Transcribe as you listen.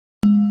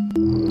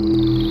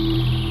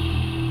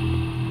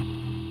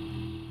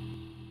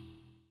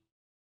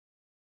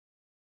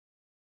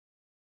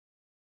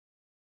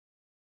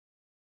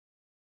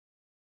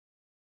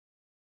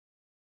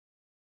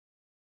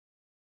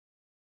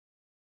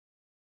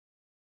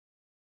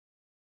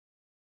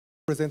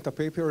present a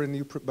paper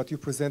and but you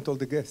present all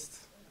the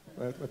guests,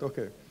 right? But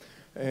okay.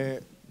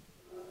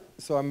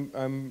 So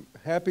I'm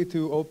happy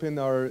to open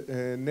our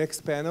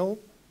next panel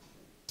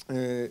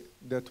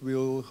that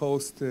will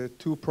host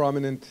two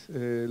prominent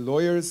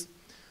lawyers.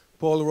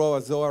 Paul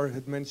Roa Zohar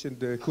had mentioned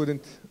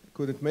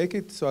couldn't make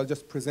it, so I'll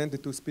just present the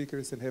two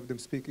speakers and have them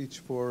speak each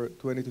for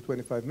 20 to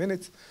 25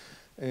 minutes.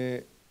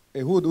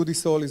 Ehud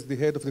Udisol is the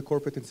head of the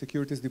Corporate and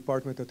Securities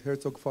Department at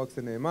Herzog, Fox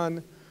and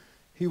Naaman.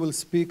 He will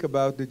speak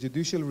about the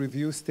judicial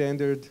review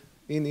standard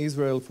in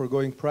Israel for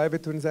going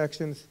private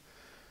transactions.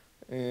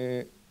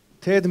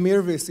 Ted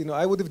Mirvis,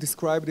 I would have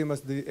described him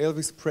as the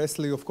Elvis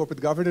Presley of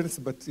corporate governance,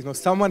 but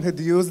someone had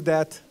used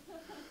that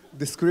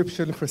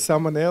description for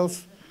someone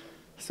else.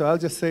 So I'll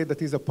just say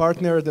that he's a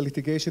partner at the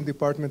litigation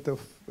department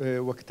of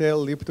Wachtel,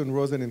 Lipton,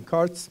 Rosen, and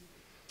Katz.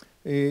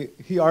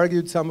 He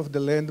argued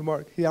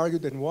he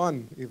argued and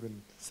won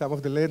even some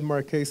of the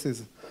landmark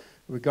cases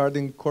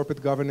regarding corporate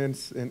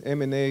governance and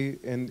M&A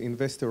and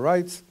investor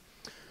rights.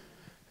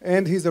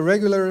 And he's a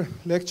regular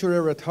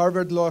lecturer at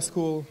Harvard Law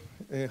School,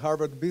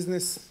 Harvard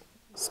Business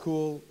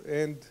School,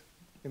 and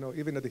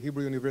even at the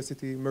Hebrew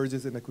University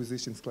Mergers and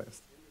Acquisitions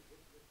class.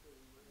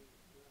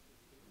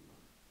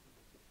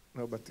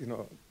 No, but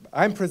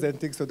I'm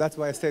presenting, so that's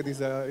why I said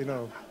he's I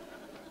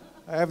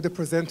have the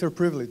presenter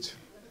privilege.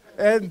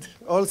 And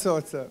also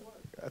it's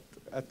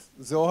at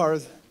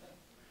Zohar's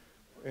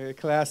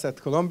class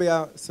at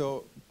Columbia.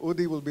 So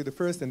Udi will be the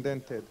first and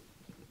then Ted.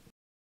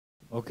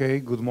 Okay,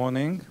 good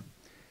morning.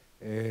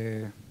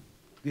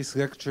 This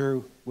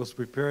lecture was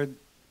prepared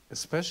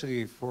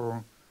especially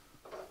for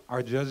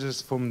our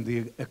judges from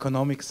the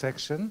economic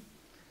section.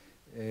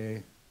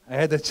 I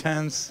had a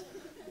chance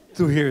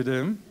to hear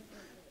them,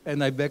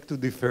 and I beg to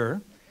differ.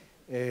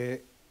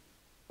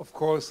 Of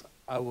course,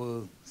 I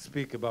will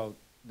speak about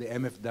the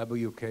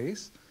MFW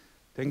case.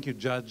 Thank you,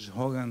 Judge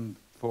Holland,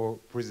 for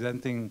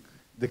presenting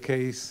the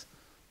case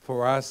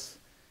for us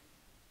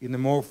in a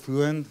more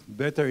fluent,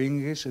 better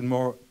English, and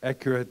more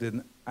accurate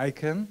than I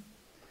can.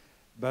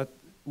 But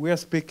we are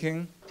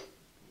speaking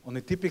on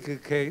a typical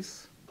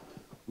case,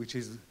 which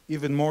is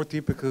even more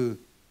typical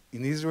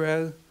in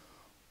Israel,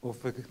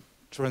 of a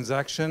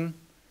transaction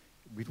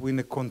between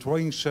a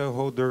controlling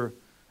shareholder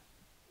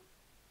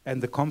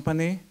and the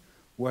company,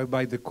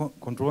 whereby the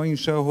controlling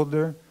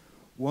shareholder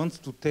wants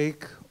to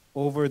take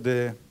over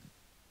the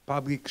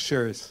public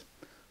shares.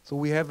 So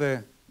we have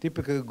a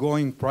typical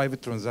going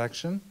private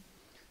transaction,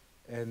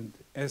 and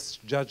as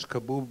Judge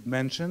Kabub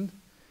mentioned,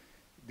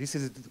 this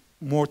is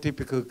a more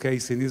typical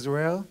case in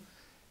Israel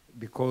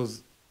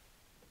because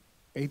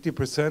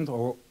 80%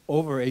 or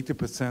over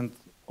 80%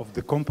 of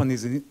the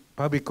companies,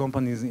 public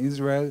companies in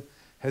Israel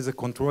has a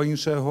controlling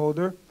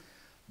shareholder,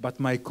 but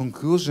my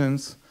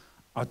conclusions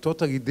are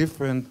totally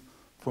different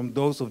from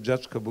those of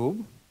Judge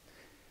Kabub.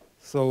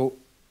 So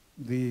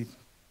the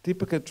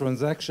typical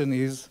transaction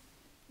is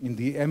in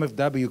the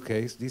MFW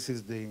case. This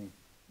is the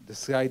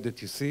slide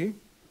that you see.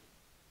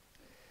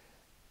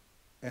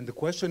 And the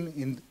question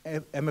in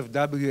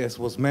MFW, as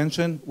was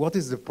mentioned, what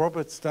is the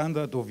proper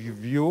standard of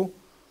review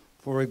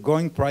for a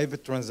going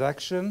private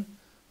transaction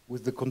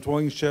with the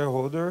controlling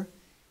shareholder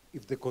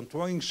if the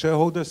controlling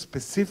shareholder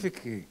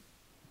specifically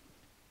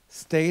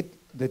state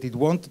that it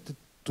wanted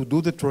to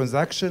do the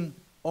transaction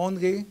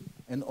only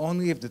and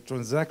only if the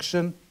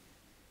transaction,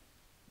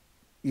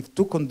 if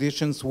two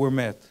conditions were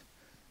met.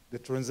 The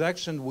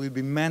transaction will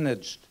be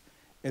managed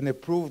and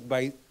approved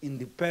by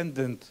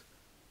independent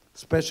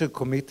special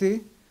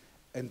committee,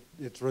 and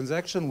the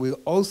transaction will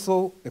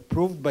also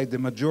approved by the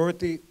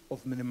majority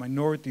of the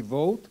minority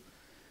vote,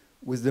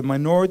 with the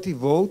minority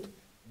vote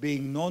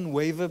being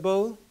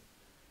non-waivable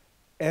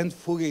and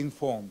fully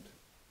informed.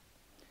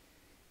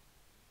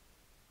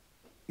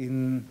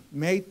 In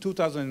May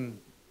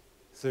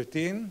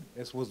 2013,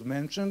 as was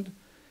mentioned,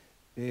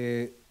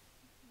 the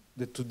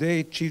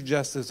today Chief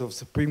Justice of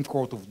Supreme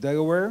Court of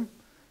Delaware,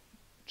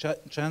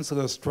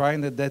 Chancellor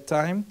Strine at that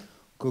time,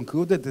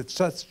 concluded that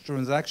such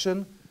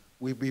transaction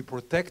will be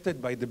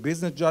protected by the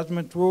business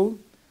judgment rule.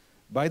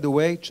 By the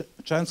way,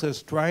 Chancellor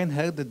Strine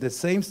held that the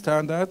same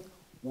standard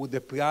would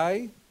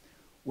apply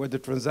where the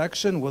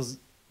transaction was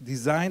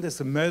designed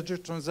as a merger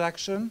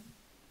transaction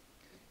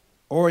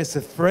or as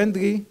a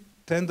friendly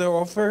tender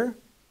offer,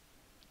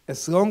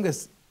 as long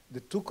as the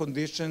two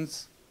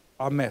conditions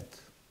are met.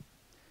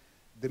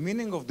 The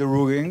meaning of the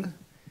ruling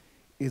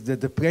is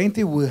that the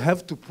plaintiff will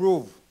have to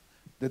prove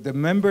that the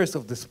members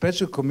of the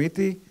special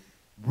committee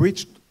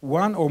breached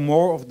one or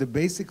more of the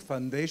basic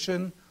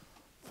foundation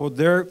for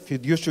their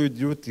fiduciary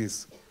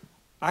duties,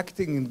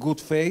 acting in good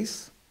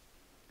faith,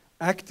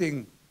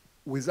 acting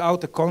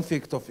without a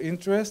conflict of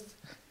interest,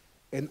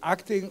 and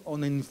acting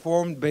on an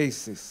informed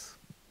basis,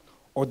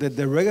 or that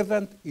the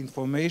relevant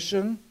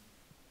information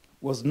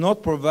was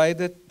not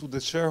provided to the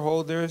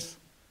shareholders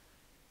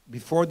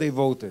before they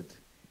voted.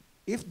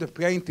 If the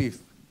plaintiff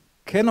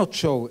cannot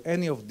show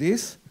any of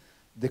this,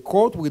 the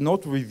court will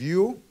not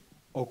review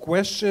or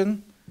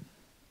question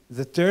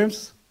the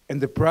terms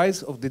and the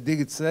price of the deal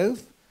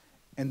itself,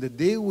 and the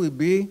deal will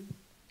be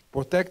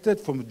protected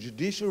from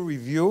judicial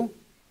review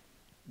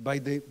by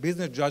the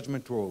business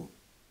judgment rule.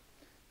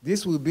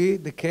 This will be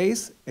the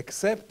case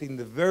except in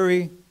the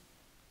very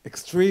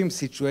extreme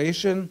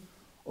situation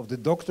of the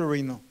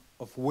doctrine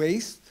of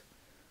waste,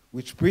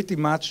 which pretty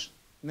much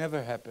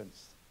never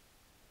happens.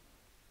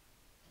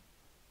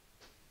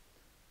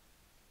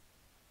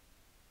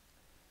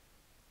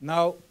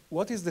 Now,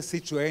 what is the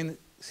situation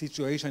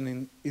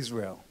in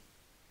Israel?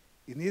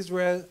 In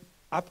Israel,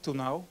 up to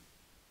now,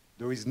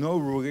 there is no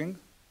ruling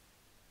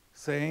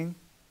saying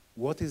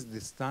what is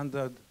the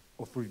standard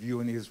of review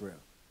in Israel.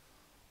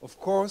 Of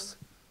course,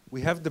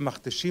 we have the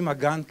Machteshim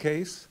Agan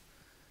case,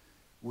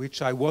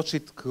 which I watched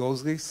it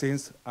closely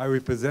since I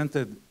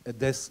represented a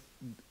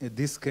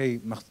this case,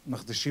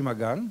 Machteshim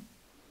Agan,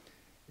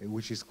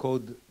 which is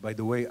called, by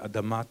the way,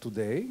 Adama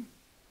today.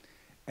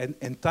 An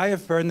entire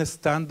fairness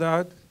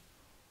standard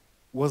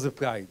was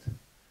applied.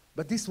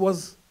 But this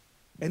was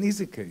an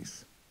easy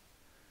case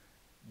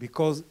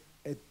because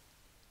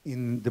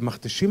in the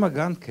Machteshim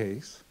Agan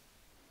case,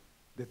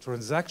 the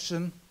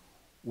transaction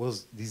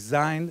was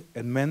designed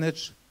and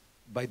managed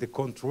by the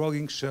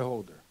controlling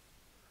shareholder,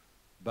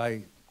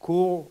 by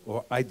KUR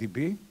or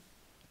IDB,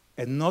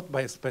 and not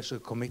by a special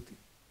committee.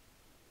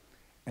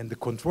 And the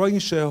controlling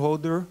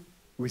shareholder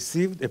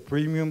received a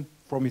premium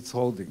from its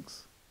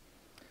holdings.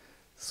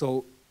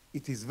 So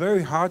it is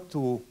very hard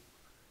to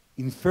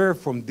infer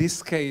from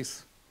this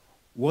case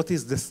what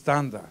is the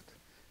standard,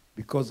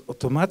 because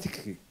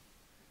automatically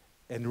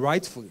and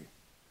rightfully,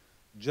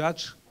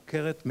 Judge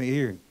Keret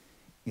Meir,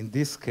 in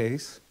this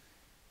case,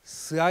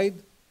 slide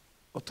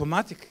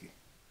automatically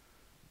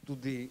to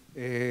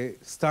the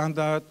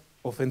standard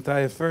of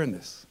entire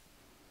fairness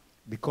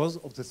because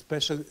of the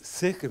special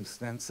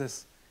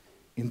circumstances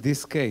in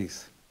this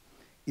case.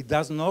 It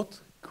does not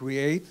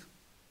create,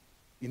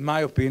 in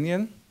my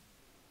opinion,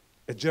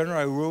 a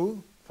general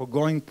rule for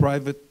going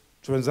private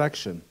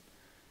transaction.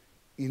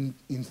 In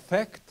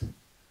fact,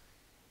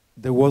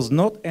 there was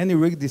not any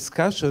real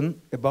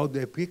discussion about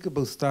the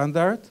applicable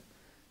standard.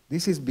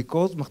 This is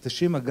because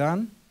Machteshim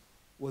Agan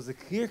was a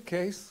clear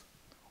case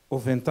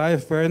of entire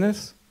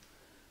fairness,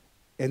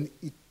 and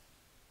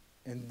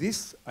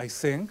this, I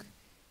think,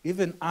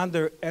 even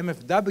under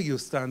MFW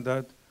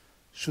standard,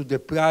 should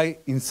apply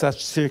in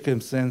such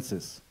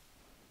circumstances.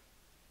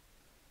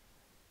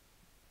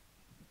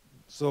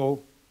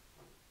 So,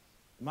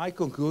 my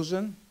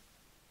conclusion,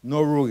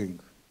 no ruling.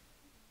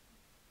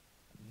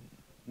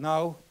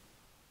 Now,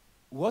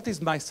 what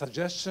is my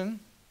suggestion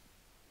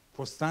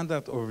for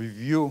standard of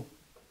review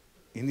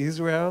in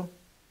Israel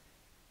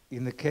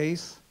in the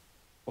case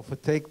of a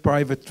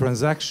take-private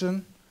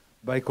transaction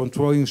by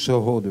controlling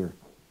shareholder?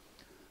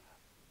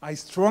 I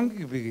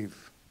strongly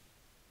believe,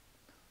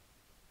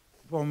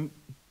 from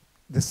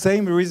the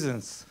same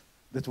reasons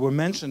that were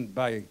mentioned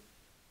by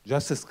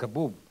Justice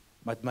Kabub,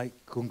 but my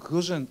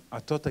conclusions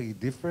are totally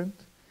different,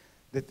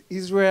 that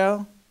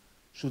Israel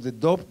should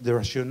adopt the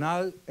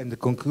rationale and the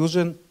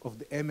conclusion of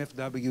the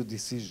MFW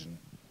decision.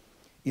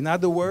 In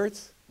other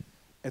words,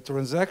 a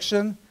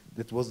transaction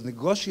that was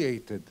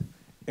negotiated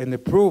and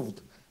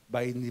approved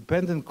by an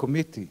independent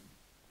committee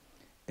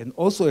and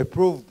also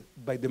approved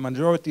by the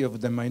majority of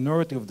the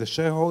minority of the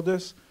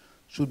shareholders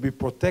should be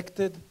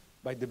protected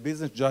by the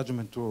business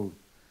judgment rule.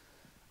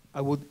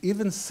 I would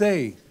even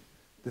say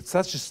that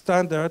such a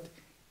standard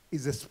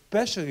is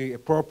especially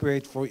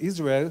appropriate for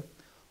Israel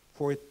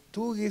for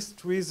two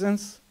least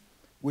reasons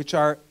which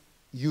are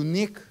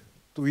unique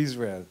to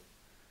Israel.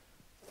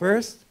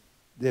 First,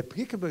 the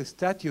applicable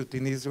statute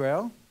in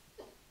Israel,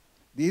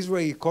 the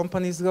Israeli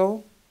Companies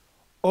Law,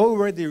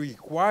 already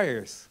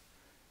requires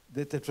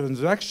that a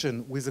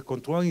transaction with a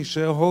controlling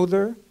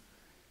shareholder,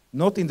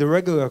 not in the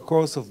regular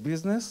course of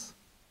business,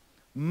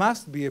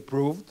 must be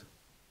approved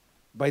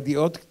by the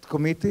audit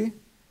committee,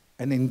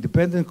 an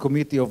independent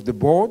committee of the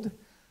board,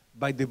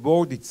 by the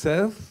board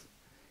itself,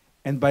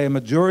 and by a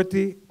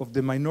majority of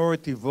the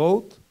minority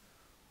vote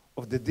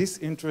of the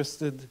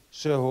disinterested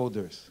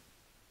shareholders.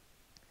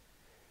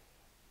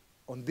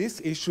 On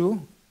this issue,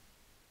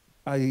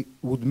 I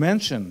would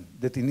mention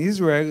that in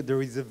Israel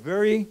there is a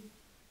very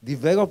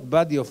developed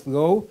body of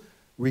law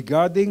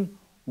regarding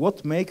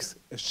what makes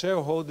a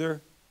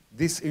shareholder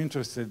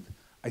disinterested.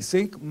 I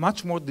think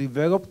much more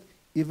developed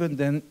even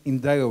than in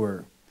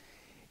Delaware.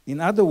 In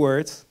other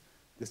words,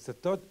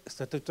 the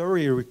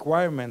statutory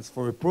requirements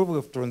for approval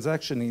of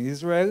transaction in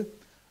Israel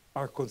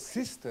are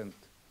consistent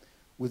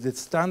with the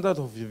standard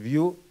of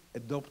review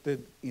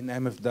adopted in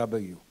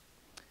MFW.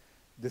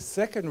 The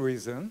second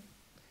reason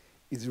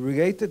is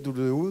related to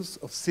the rules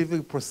of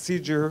civil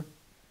procedure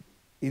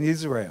in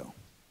Israel.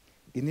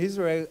 In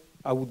Israel,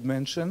 I would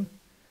mention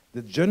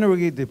that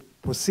generally the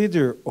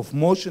procedure of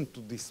motion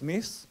to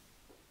dismiss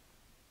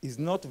is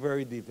not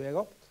very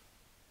developed.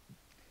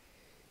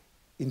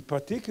 In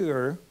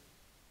particular,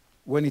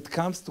 when it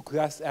comes to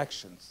class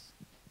actions.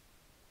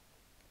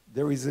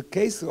 There is a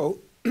case law,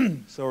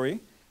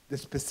 that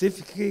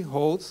specifically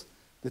holds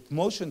that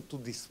motion to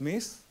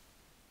dismiss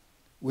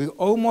will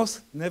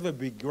almost never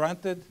be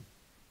granted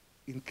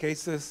in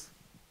cases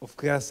of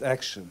class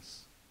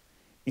actions.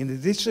 In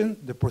addition,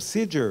 the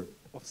procedure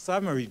of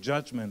summary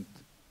judgment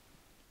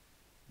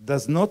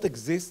does not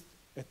exist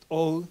at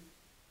all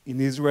in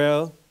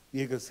Israel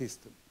legal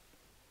system.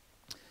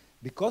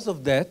 Because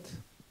of that,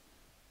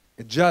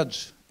 a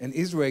judge, an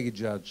Israeli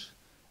judge,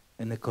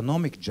 an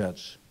economic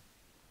judge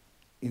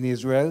in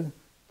Israel,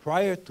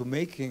 prior to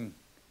making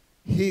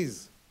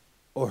his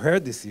or her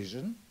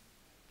decision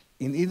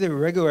in either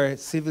regular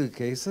civil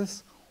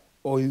cases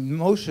or in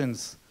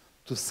motions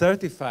to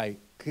certify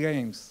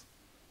claims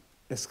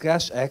as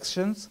class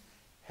actions,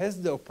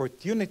 has the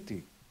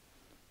opportunity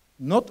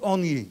not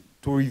only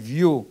to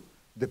review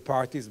the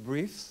parties'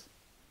 briefs,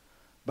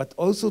 but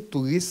also to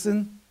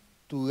listen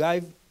to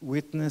live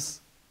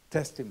witness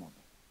testimony,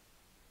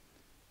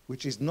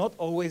 which is not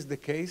always the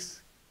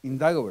case in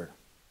Delaware.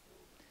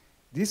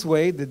 This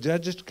way, the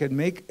judges can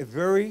make a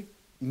very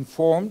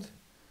informed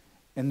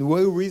and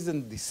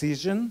well-reasoned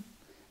decision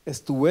as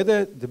to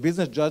whether the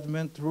business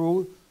judgment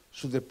rule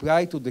should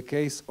apply to the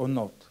case or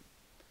not.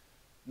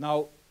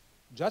 Now,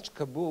 Judge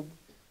Kabub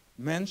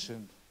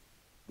mentioned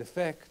the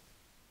fact,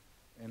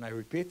 and I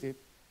repeat it,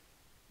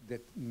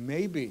 that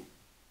maybe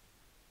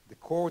the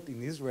court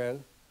in Israel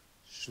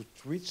should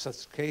treat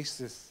such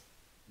cases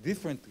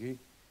differently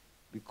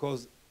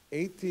because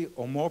 80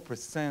 or more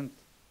 %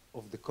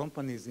 of the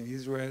companies in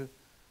Israel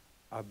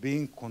are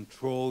being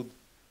controlled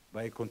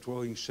by a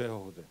controlling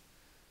shareholder.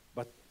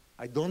 But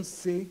I don't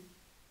see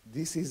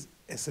this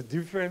as a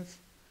difference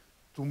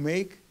to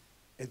make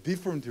a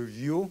different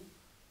review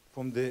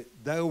from the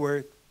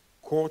Delaware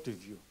court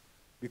review,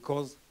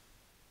 because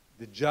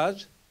the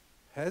judge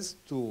has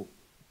to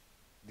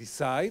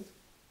decide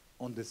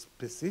on the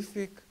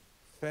specific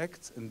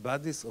facts and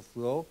bodies of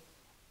law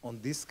on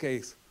this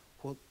case.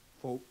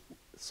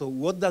 So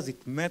what does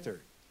it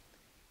matter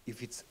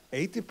if it's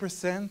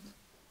 80%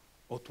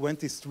 or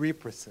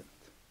 23%?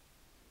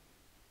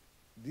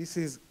 This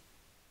is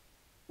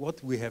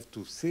what we have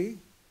to see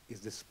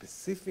is the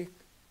specific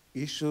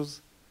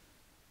issues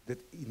that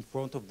in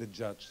front of the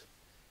judge.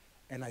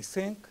 And I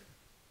think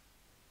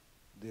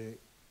the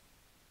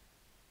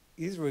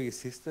Israeli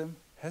system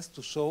has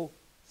to show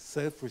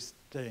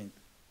self-restraint,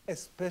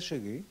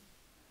 especially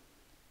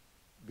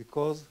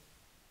because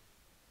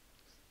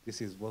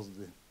was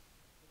the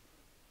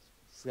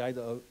slide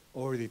I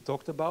already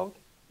talked about.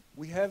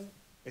 We have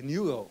a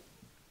new law,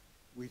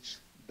 which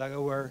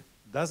Delaware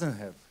doesn't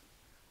have.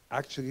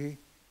 Actually,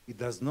 it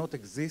does not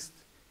exist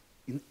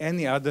in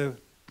any other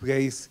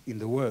place in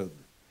the world.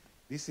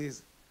 This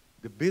is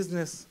the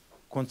business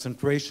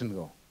concentration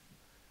law.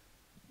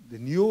 The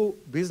new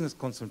business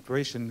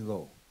concentration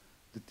law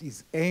that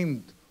is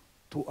aimed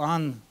to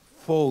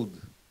unfold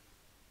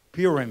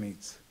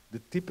pyramids, the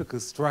typical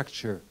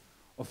structure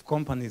of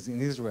companies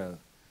in Israel,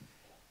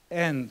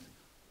 and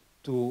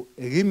to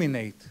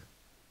eliminate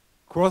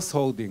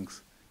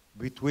cross-holdings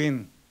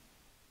between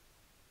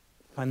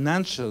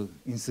financial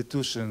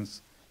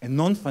institutions and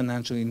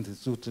non-financial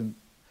institutions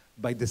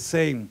by the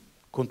same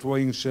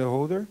controlling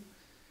shareholder,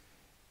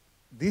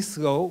 this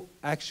law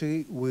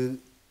actually will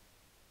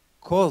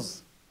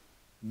cause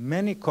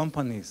many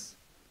companies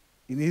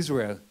in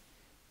Israel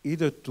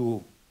either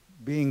to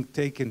being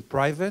taken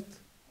private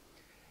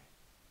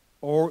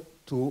or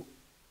to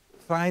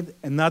find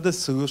another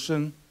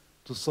solution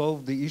to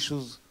solve the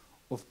issues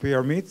of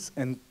pyramids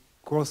and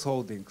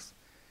cross-holdings.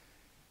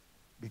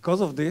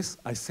 Because of this,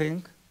 I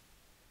think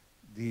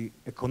the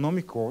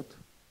economic court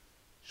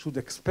should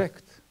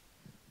expect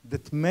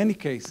that many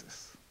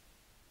cases,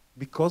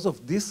 because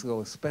of this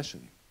law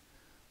especially,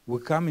 will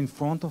come in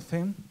front of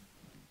him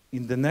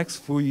in the next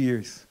few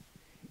years.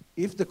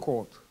 If the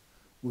court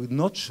will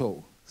not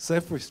show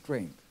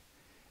self-restraint,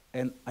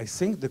 and I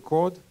think the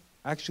court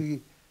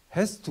actually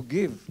has to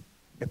give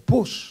a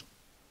push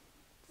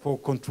for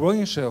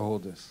controlling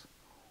shareholders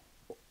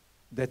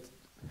that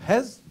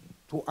has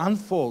to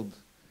unfold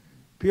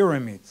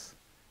pyramids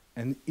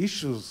and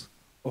issues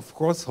of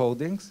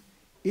cross-holdings.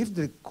 If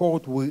the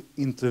court will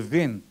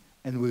intervene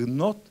and will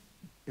not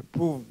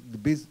approve the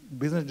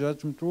business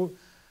judgment rule,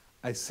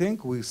 I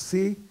think we'll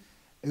see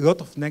a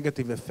lot of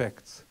negative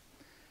effects.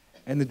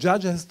 And the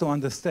judge has to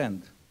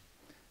understand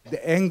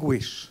the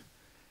anguish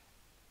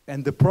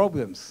and the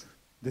problems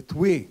that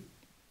we,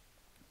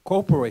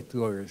 corporate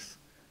lawyers,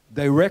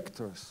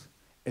 directors,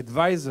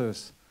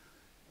 advisors,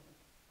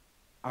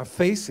 are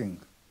facing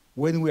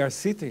when we are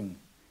sitting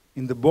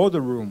in the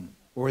boardroom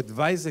or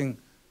advising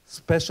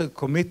special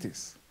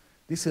committees.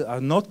 These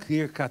are not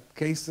clear-cut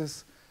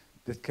cases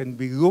that can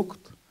be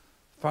looked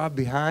far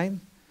behind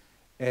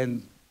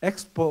and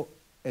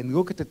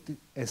look at it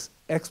as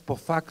ex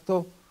post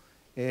facto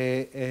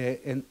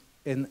and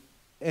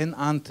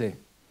ante.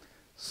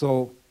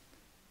 So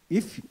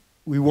if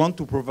we want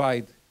to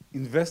provide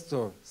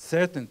investor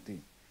certainty,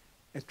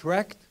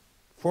 attract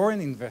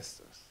foreign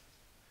investors,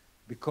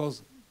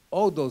 because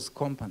all those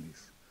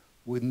companies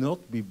will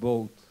not be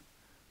bought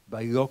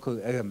by local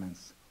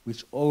elements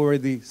which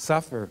already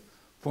suffer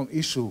from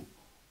issue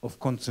of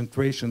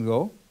concentration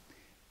law.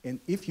 And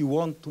if you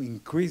want to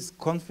increase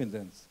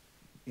confidence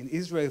in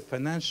Israel's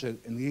financial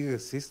and legal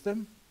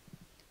system,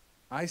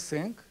 I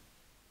think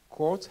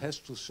courts has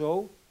to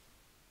show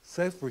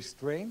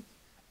self-restraint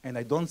And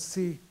I don't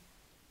see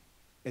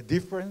a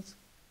difference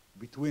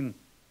between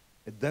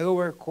a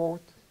Delaware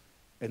court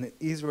and an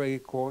Israeli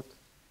court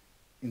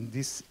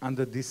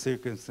under these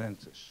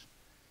circumstances.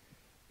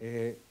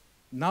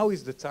 Now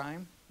is the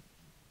time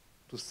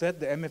to set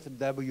the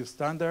MFW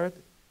standard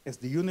as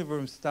the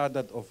uniform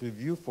standard of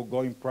review for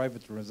going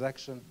private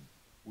transaction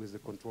with the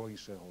controlling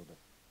shareholder.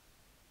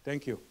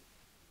 Thank you.